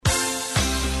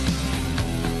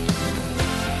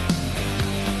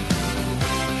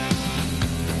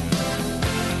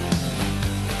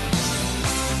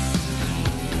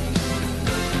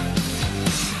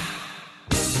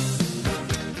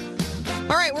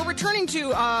we're returning to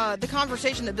the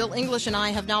conversation that Bill English and I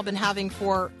have now been having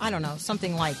for, I don't know,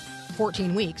 something like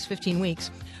 14 weeks, 15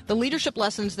 weeks. The leadership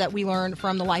lessons that we learned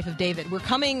from the life of David. We're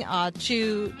coming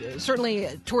to certainly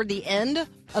toward the end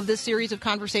of this series of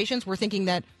conversations. We're thinking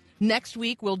that next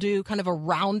week we'll do kind of a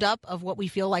roundup of what we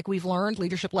feel like we've learned,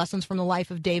 leadership lessons from the life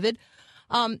of David.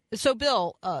 So,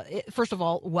 Bill, first of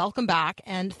all, welcome back,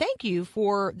 and thank you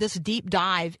for this deep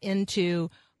dive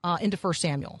into 1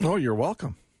 Samuel. Oh, you're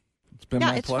welcome. It's been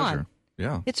my pleasure. Fun.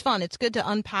 Yeah, it's fun. It's good to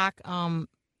unpack, a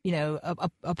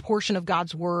portion of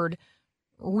God's Word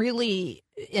really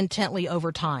intently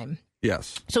over time.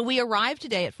 Yes. So we arrived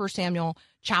today at 1 Samuel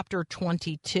chapter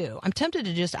 22. I'm tempted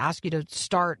to just ask you to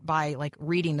start by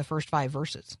reading the first 5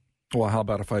 verses. Well, how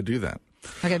about if I do that?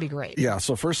 That'd be great. Yeah,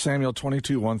 so 1 Samuel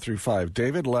 22, 1 through 5.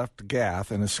 David left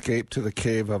Gath and escaped to the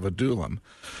cave of Adullam.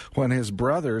 When his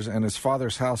brothers and his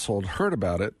father's household heard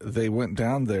about it, they went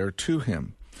down there to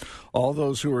him. All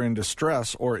those who were in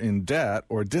distress or in debt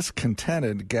or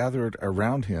discontented gathered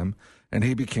around him, and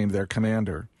he became their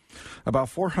commander. About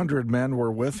 400 men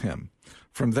were with him.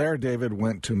 From there, David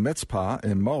went to Mizpah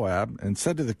in Moab and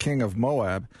said to the king of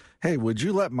Moab, "Hey, would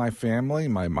you let my family,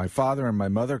 my father and my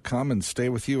mother, come and stay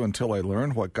with you until I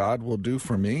learn what God will do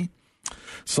for me?"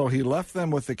 So he left them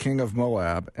with the king of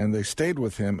Moab, and they stayed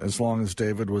with him as long as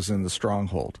David was in the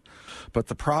stronghold. But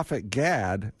the prophet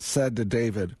Gad said to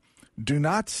David, "Do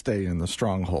not stay in the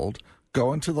stronghold.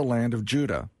 Go into the land of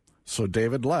Judah." So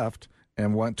David left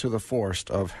and went to the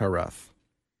forest of Hereth.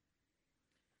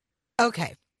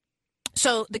 Okay.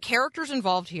 So the characters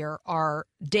involved here are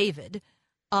David,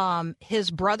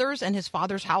 his brothers and his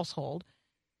father's household,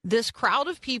 this crowd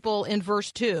of people in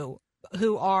verse 2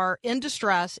 who are in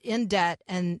distress, in debt,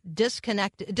 and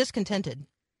discontented.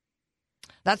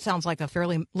 That sounds like a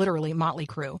fairly literally motley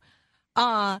crew.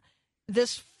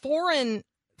 This foreign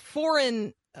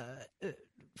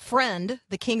friend,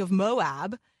 the king of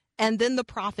Moab, and then the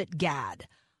prophet Gad.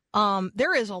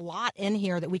 There is a lot in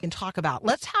here that we can talk about.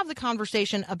 Let's have the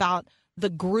conversation about the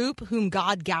group whom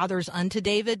God gathers unto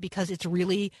David, because it's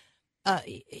really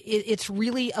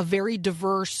a very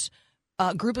diverse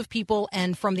group of people,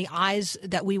 and from the eyes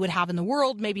that we would have in the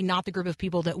world, maybe not the group of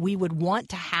people that we would want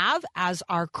to have as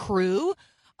our crew,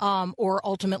 or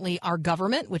ultimately our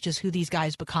government, which is who these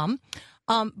guys become.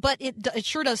 But it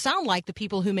sure does sound like the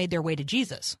people who made their way to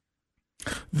Jesus.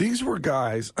 These were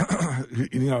guys,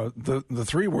 the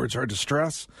 3 words are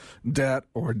distress, debt,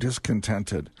 or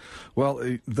discontented. Well,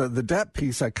 the debt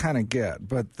piece I kind of get,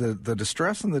 but the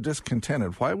distress and the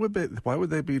discontented, why would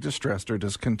they be distressed or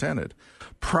discontented?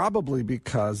 Probably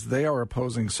because they are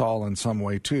opposing Saul in some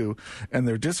way too, and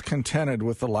they're discontented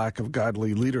with the lack of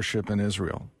godly leadership in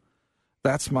Israel.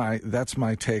 That's my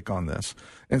take on this.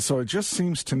 And so it just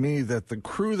seems to me that the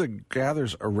crew that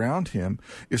gathers around him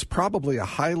is probably a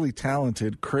highly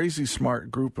talented, crazy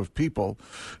smart group of people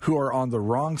who are on the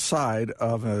wrong side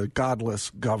of a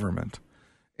godless government.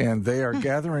 And they are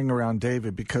gathering around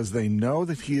David because they know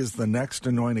that he is the next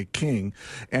anointed king,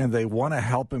 and they want to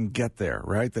help him get there,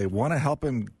 right? They want to help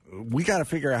him. We got to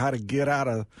figure out how to get out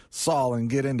of Saul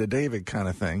and get into David, kind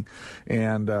of thing.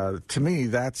 And to me,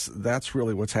 that's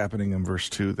really what's happening in verse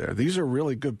 2 there. These are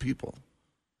really good people.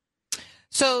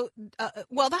 So,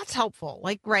 that's helpful.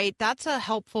 Right? That's a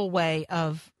helpful way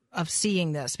of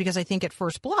seeing this, because I think at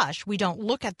first blush, we don't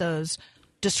look at those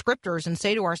descriptors and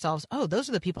say to ourselves, "Oh, those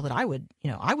are the people that I would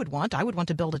want. I would want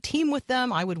to build a team with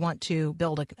them. I would want to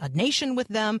build a nation with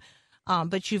them."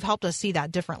 But you've helped us see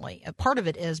that differently. Part of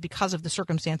it is because of the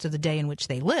circumstance of the day in which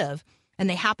they live, and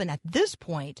they happen at this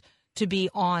point to be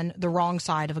on the wrong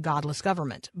side of a godless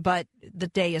government. But the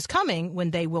day is coming when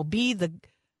they will be the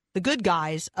good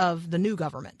guys of the new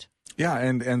government. Yeah,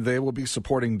 and they will be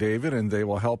supporting David, and they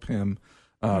will help him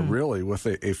really with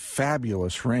a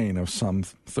fabulous reign of some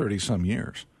 30-some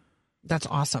years. That's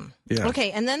awesome. Yeah.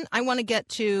 Okay, and then I want to get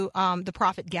to the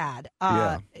prophet Gad.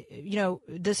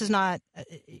 This is not...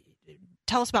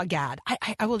 Tell us about Gad.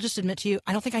 I will just admit to you,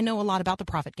 I don't think I know a lot about the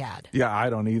prophet Gad. Yeah, I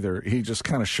don't either. He just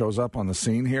kind of shows up on the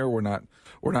scene here. We're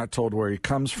not told where he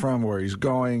comes from, where he's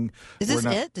going. Is this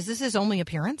it? Is this his only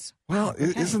appearance? Well,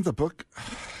 isn't the book...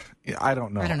 I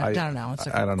don't know. I don't know. It's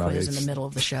a quiz in the middle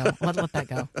of the show. Let that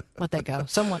go. Let that go.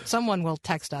 Someone will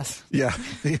text us. Yeah,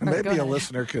 maybe a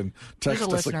listener can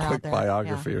text us a quick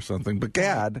biography or something. But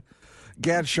Gad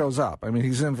shows up. I mean,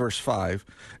 he's in verse 5,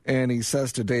 and he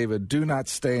says to David, "Do not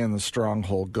stay in the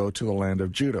stronghold. Go to the land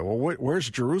of Judah." Well, where's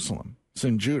Jerusalem? It's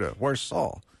in Judah. Where's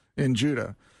Saul? In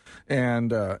Judah.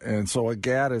 And so what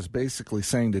Gad is basically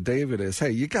saying to David is,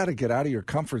 hey, you got to get out of your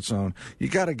comfort zone. You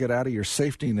got to get out of your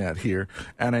safety net here,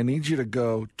 and I need you to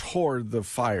go toward the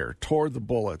fire, toward the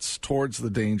bullets, towards the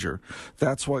danger.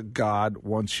 That's what God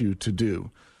wants you to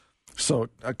do. So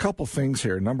a couple things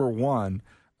here. Number one,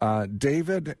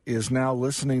 David is now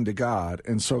listening to God,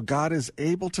 and so God is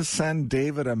able to send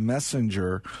David a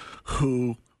messenger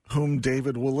whom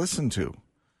David will listen to.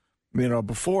 You know,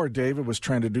 before David was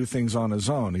trying to do things on his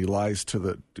own. He lies to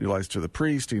the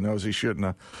priest. He knows he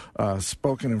shouldn't have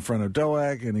spoken in front of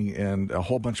Doeg, and a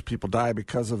whole bunch of people die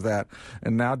because of that.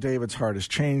 And now David's heart has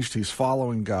changed. He's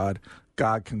following God.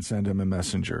 God can send him a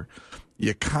messenger.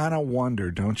 You kind of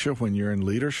wonder, don't you, when you're in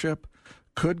leadership,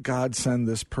 could God send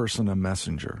this person a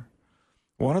messenger?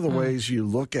 One of the ways you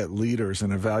look at leaders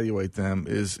and evaluate them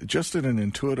is just at an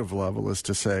intuitive level is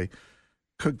to say,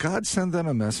 could God send them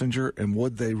a messenger, and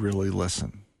would they really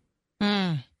listen?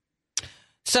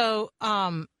 So,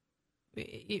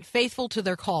 faithful to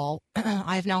their call,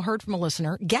 I have now heard from a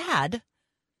listener. Gad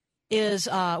was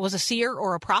a seer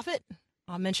or a prophet,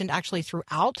 mentioned actually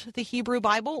throughout the Hebrew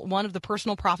Bible, one of the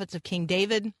personal prophets of King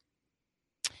David.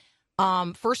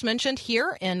 First mentioned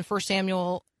here in 1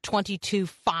 Samuel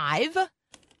 22:5,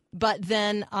 but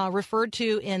then referred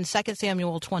to in 2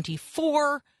 Samuel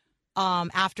 24.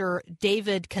 After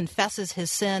David confesses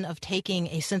his sin of taking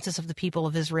a census of the people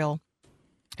of Israel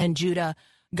and Judah,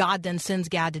 God then sends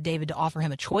Gad to David to offer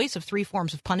him a choice of 3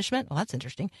 forms of punishment. Well, that's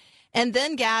interesting. And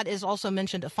then Gad is also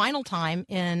mentioned a final time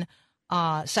in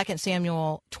 2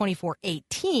 Samuel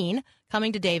 24:18,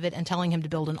 coming to David and telling him to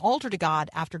build an altar to God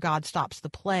after God stops the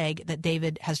plague that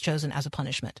David has chosen as a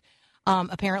punishment.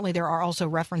 Apparently, there are also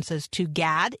references to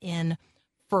Gad in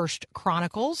 1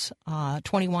 Chronicles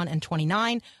 21 and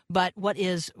 29, but what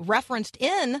is referenced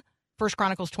in 1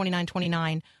 Chronicles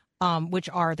 29:29, which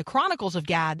are the Chronicles of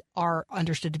Gad, are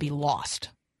understood to be lost.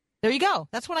 There you go.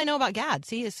 That's what I know about Gad.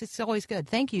 See, it's always good.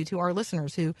 Thank you to our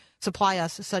listeners who supply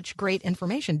us such great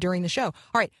information during the show. All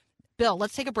right, Bill,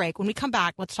 let's take a break. When we come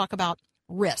back, let's talk about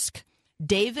risk.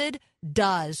 David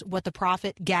does what the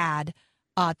prophet Gad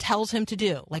tells him to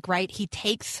do. Like, right, he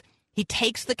takes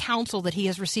the counsel that he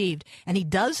has received, and he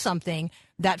does something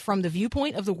that from the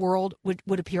viewpoint of the world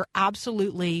would appear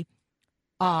absolutely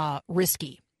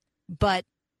risky. But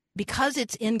because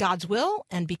it's in God's will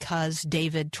and because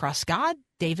David trusts God,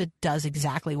 David does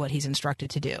exactly what he's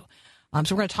instructed to do.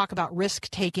 So we're going to talk about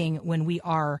risk-taking when we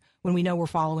know we're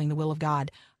following the will of God.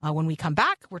 When we come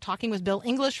back, we're talking with Bill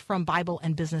English from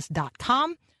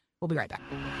BibleandBusiness.com. We'll be right back.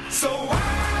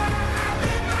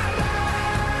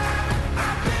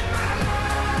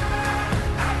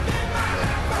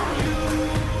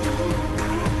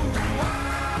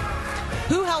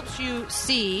 Who helps you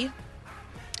see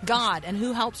God, and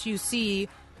who helps you see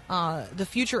the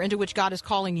future into which God is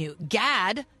calling you?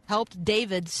 Gad helped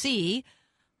David see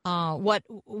what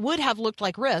would have looked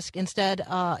like risk. Instead,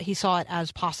 he saw it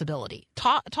as possibility.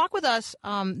 Talk with us,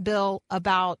 Bill,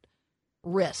 about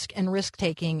risk and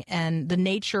risk-taking and the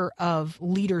nature of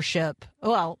leadership.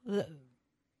 Well,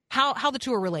 how the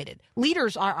two are related.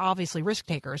 Leaders are obviously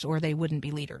risk-takers, or they wouldn't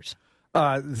be leaders.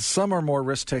 Some are more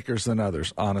risk takers than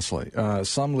others, honestly.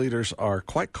 Some leaders are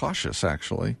quite cautious,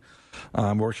 actually.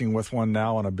 I'm working with one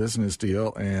now on a business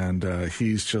deal, and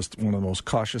he's just one of the most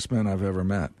cautious men I've ever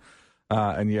met.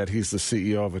 And yet he's the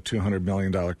CEO of a $200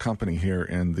 million company here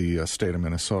in the state of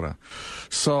Minnesota.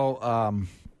 So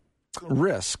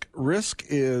risk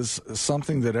is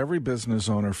something that every business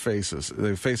owner faces.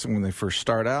 They face it when they first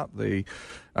start out.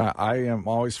 I am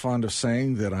always fond of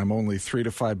saying that I'm only 3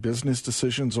 to 5 business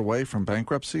decisions away from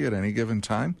bankruptcy at any given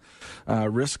time.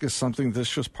 Risk is something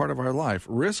that's just part of our life.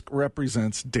 Risk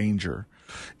represents danger.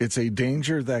 It's a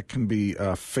danger that can be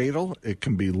fatal. It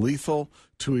can be lethal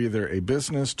to either a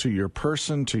business, to your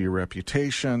person, to your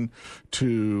reputation,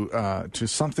 to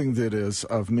something that is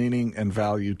of meaning and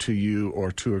value to you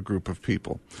or to a group of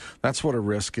people. That's what a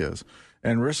risk is.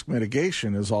 And risk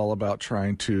mitigation is all about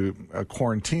trying to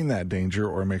quarantine that danger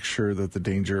or make sure that the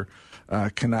danger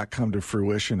cannot come to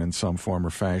fruition in some form or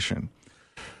fashion.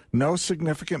 No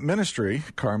significant ministry,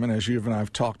 Carmen, as you and I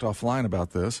have talked offline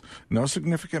about this, no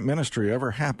significant ministry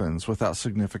ever happens without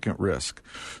significant risk.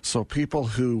 So people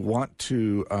who want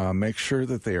to make sure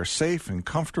that they are safe and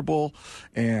comfortable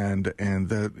and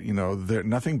that, that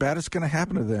nothing bad is going to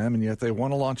happen to them, and yet they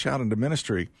want to launch out into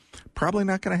ministry, probably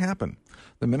not going to happen.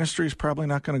 The ministry is probably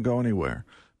not going to go anywhere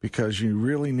because you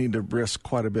really need to risk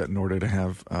quite a bit in order to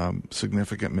have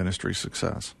significant ministry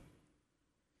success.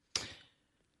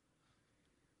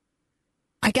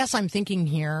 I guess I'm thinking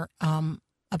here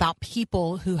about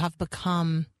people who have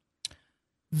become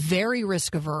very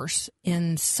risk averse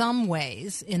in some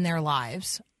ways in their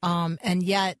lives, and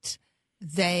yet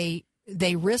they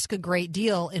risk a great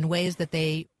deal in ways that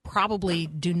they probably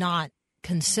do not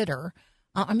consider.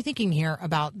 I'm thinking here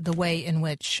about the way in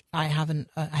which I have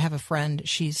a friend.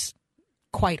 She's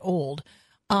quite old,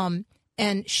 and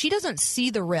she doesn't see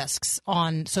the risks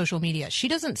on social media. She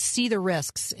doesn't see the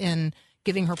risks in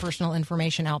giving her personal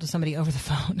information out to somebody over the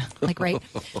phone. Right?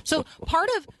 So part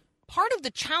of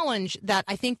the challenge that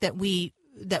I think that we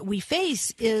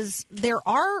face is there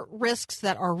are risks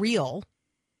that are real,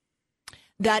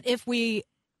 that if we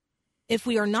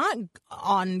are not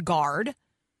on guard,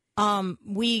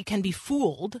 we can be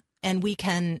fooled, and we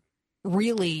can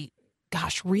really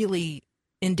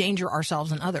endanger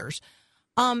ourselves and others.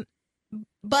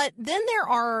 But then there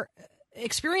are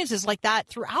experiences like that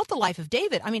throughout the life of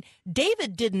David. I mean,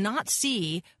 David did not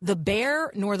see the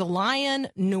bear nor the lion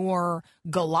nor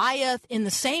Goliath in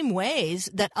the same ways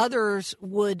that others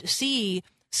would see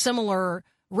similar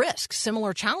risks,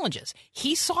 similar challenges.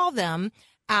 He saw them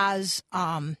as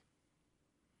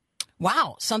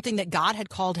something that God had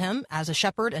called him as a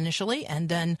shepherd initially, and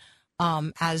then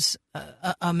as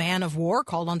a man of war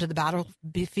called onto the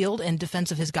battlefield in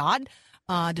defense of his God,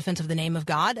 defense of the name of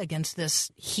God against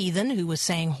this heathen who was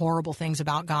saying horrible things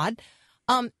about God.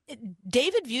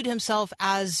 David viewed himself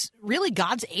as really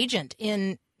God's agent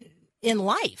in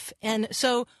life. And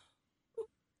so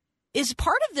is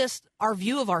part of this our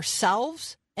view of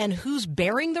ourselves and who's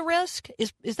bearing the risk?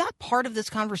 Is that part of this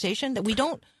conversation, that we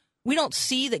don't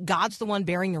see that God's the one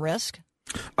bearing the risk?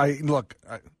 I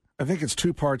think it's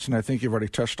two parts, and I think you've already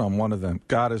touched on one of them.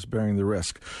 God is bearing the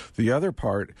risk. The other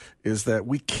part is that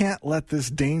we can't let this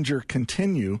danger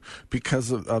continue because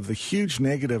of the huge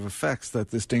negative effects that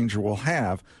this danger will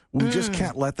have. We just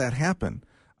can't let that happen.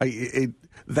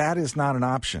 That is not an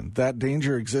option. That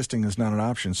danger existing is not an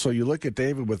option. So you look at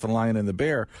David with the lion and the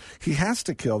bear. He has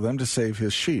to kill them to save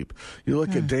his sheep. You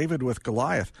look at David with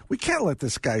Goliath. We can't let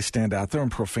this guy stand out there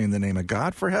and profane the name of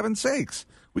God, for heaven's sakes.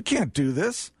 We can't do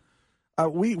this.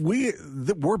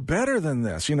 We're better than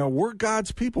this. We're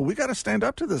God's people. We got to stand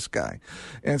up to this guy.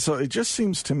 And so it just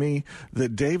seems to me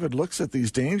that David looks at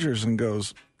these dangers and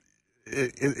goes,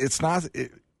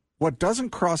 what doesn't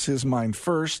cross his mind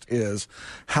first is,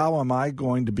 how am I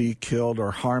going to be killed or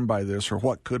harmed by this, or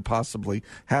what could possibly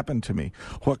happen to me?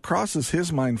 What crosses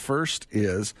his mind first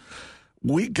is,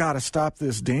 we got to stop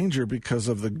this danger because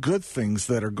of the good things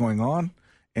that are going on.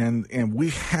 And we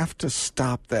have to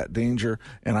stop that danger,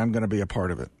 and I'm going to be a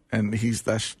part of it. And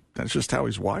that's just how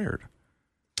he's wired.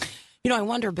 I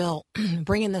wonder, Bill,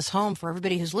 bringing this home for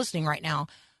everybody who's listening right now,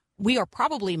 we are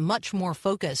probably much more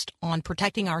focused on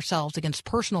protecting ourselves against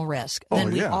personal risk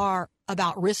than we are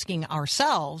about risking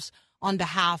ourselves on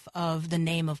behalf of the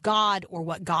name of God or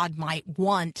what God might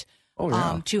want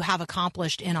to have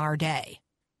accomplished in our day.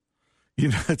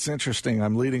 It's interesting.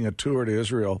 I'm leading a tour to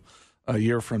Israel a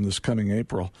year from this coming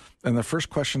April. And the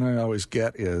first question I always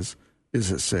get is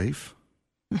it safe?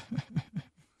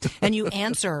 And you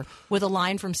answer with a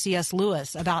line from C.S.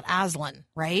 Lewis about Aslan,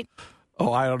 right?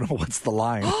 Oh, I don't know. What's the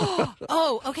line?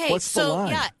 Oh, okay. What's the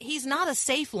line? Yeah, he's not a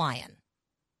safe lion,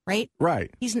 right?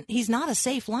 Right. He's not a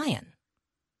safe lion,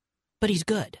 but he's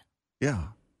good. Yeah.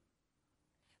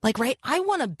 Right? I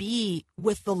want to be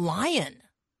with the lion.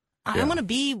 I want to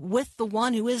be with the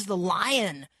one who is the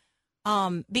lion.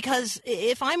 Because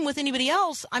if I'm with anybody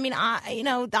else, I'm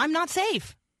not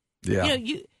safe. Yeah.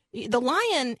 The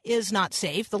lion is not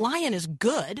safe. The lion is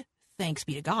good, thanks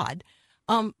be to God.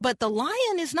 But the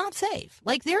lion is not safe.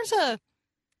 There's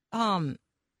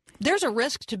a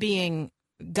risk to being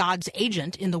God's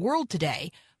agent in the world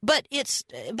today, but it's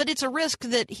a risk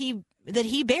that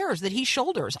he bears, that he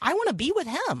shoulders. I want to be with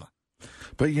him.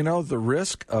 But the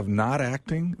risk of not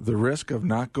acting, the risk of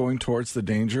not going towards the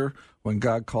danger when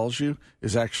God calls you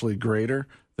is actually greater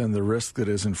than the risk that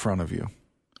is in front of you.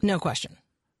 No question.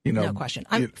 No question.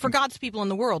 For God's people in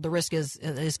the world, the risk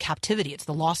is captivity. It's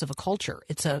the loss of a culture.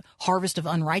 It's a harvest of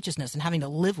unrighteousness and having to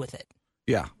live with it.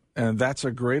 Yeah, and that's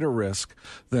a greater risk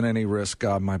than any risk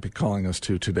God might be calling us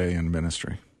to today in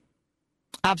ministry.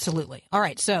 Absolutely. All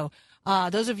right, so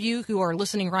those of you who are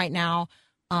listening right now,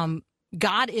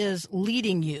 God is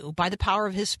leading you by the power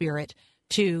of his Spirit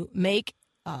to make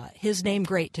his name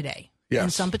great today. Yes. In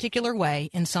some particular way,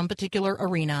 in some particular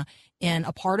arena, in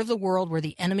a part of the world where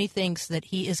the enemy thinks that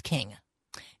he is king.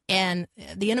 And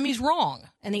the enemy's wrong,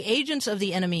 and the agents of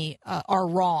the enemy are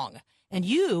wrong. And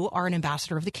you are an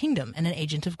ambassador of the kingdom and an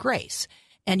agent of grace.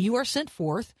 And you are sent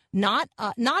forth not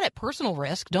at personal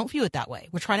risk. Don't view it that way.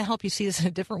 We're trying to help you see this in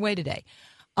a different way today.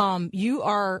 You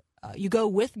go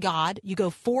with God. You go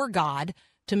for God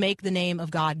to make the name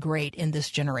of God great in this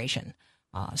generation.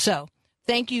 So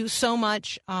thank you so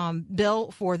much,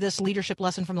 Bill, for this leadership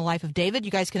lesson from the life of David.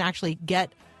 You guys can actually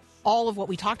get all of what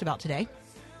we talked about today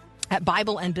at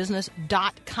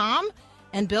BibleandBusiness.com.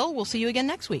 And Bill, we'll see you again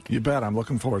next week. You bet. I'm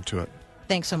looking forward to it.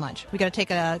 Thanks so much. We got to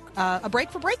take a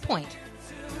break for Breakpoint.